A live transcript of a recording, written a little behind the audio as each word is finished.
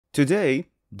Today,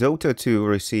 Dota 2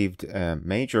 received a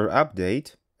major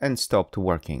update and stopped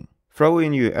working,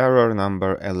 throwing you error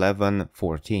number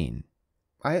 1114.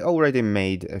 I already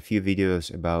made a few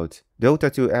videos about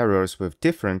Dota 2 errors with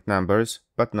different numbers,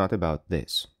 but not about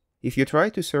this. If you try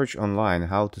to search online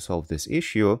how to solve this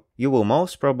issue, you will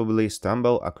most probably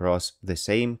stumble across the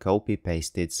same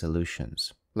copy-pasted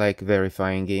solutions, like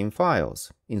verifying game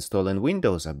files, installing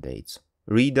Windows updates,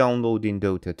 re-downloading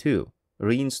Dota 2,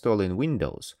 reinstalling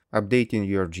Windows, updating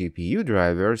your GPU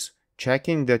drivers,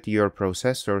 checking that your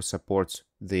processor supports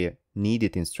the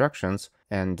needed instructions,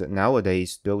 and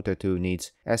nowadays Dota 2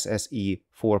 needs SSE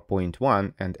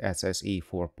 4.1 and SSE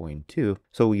 4.2,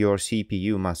 so your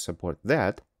CPU must support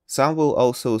that. Some will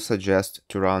also suggest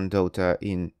to run Dota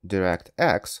in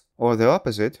DirectX, or the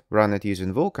opposite, run it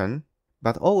using Vulkan,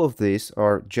 but all of these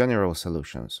are general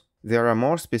solutions. There are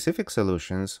more specific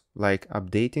solutions, like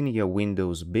updating your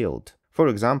Windows build. For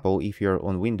example, if you're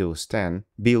on Windows 10,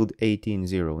 build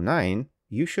 1809,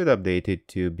 you should update it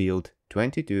to build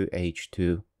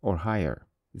 22H2 or higher.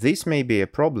 This may be a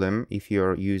problem if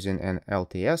you're using an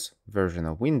LTS version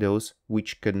of Windows,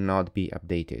 which cannot be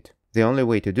updated. The only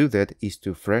way to do that is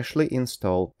to freshly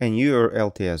install a newer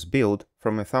LTS build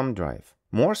from a thumb drive.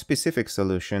 More specific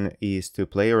solution is to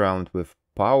play around with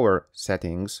power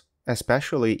settings,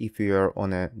 especially if you're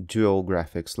on a dual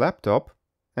graphics laptop.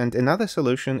 And another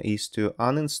solution is to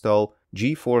uninstall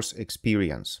GeForce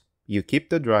Experience. You keep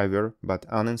the driver but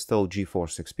uninstall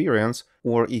GeForce Experience,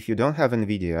 or if you don't have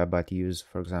NVIDIA but use,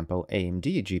 for example,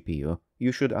 AMD GPU,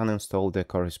 you should uninstall the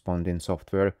corresponding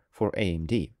software for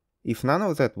AMD. If none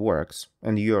of that works,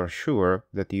 and you are sure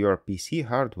that your PC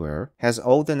hardware has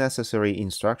all the necessary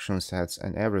instruction sets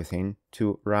and everything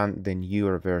to run the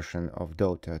newer version of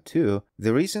Dota 2,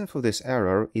 the reason for this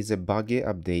error is a buggy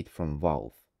update from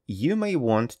Valve. You may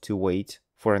want to wait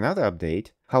for another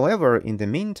update. However, in the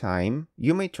meantime,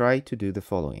 you may try to do the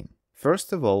following.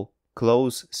 First of all,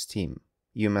 close Steam.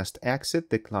 You must exit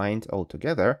the client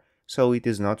altogether so it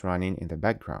is not running in the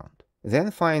background.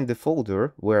 Then find the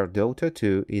folder where Dota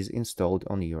 2 is installed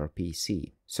on your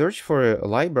PC. Search for a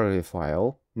library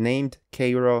file named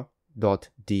cairo.dll.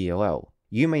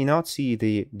 You may not see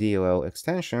the DLL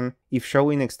extension if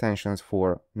showing extensions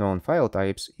for known file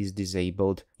types is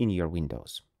disabled in your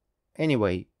Windows.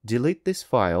 Anyway, delete this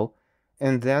file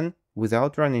and then,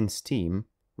 without running Steam,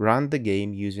 run the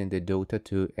game using the Dota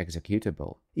 2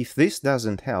 executable. If this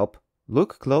doesn't help,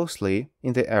 look closely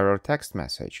in the error text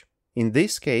message. In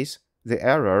this case, the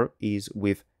error is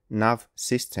with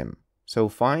navsystem, so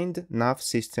find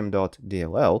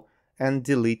navsystem.dll and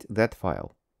delete that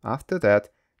file. After that,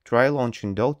 try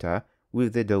launching Dota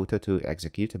with the Dota 2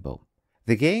 executable.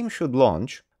 The game should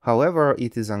launch, however,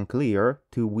 it is unclear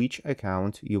to which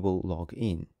account you will log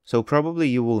in, so probably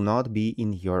you will not be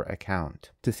in your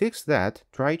account. To fix that,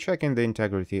 try checking the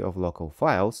integrity of local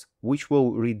files, which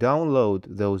will re-download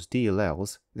those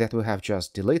DLLs that we have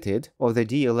just deleted, or the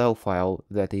DLL file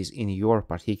that is in your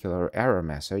particular error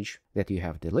message that you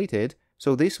have deleted,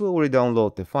 so this will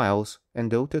re-download the files and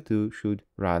Dota 2 should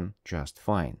run just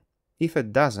fine. If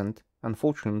it doesn't,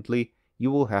 unfortunately,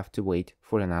 you will have to wait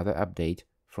for another update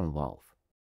from Valve.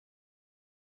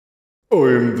 I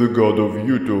am the god of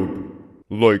YouTube.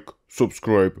 Like,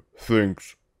 subscribe,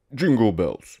 thanks, jingle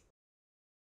bells.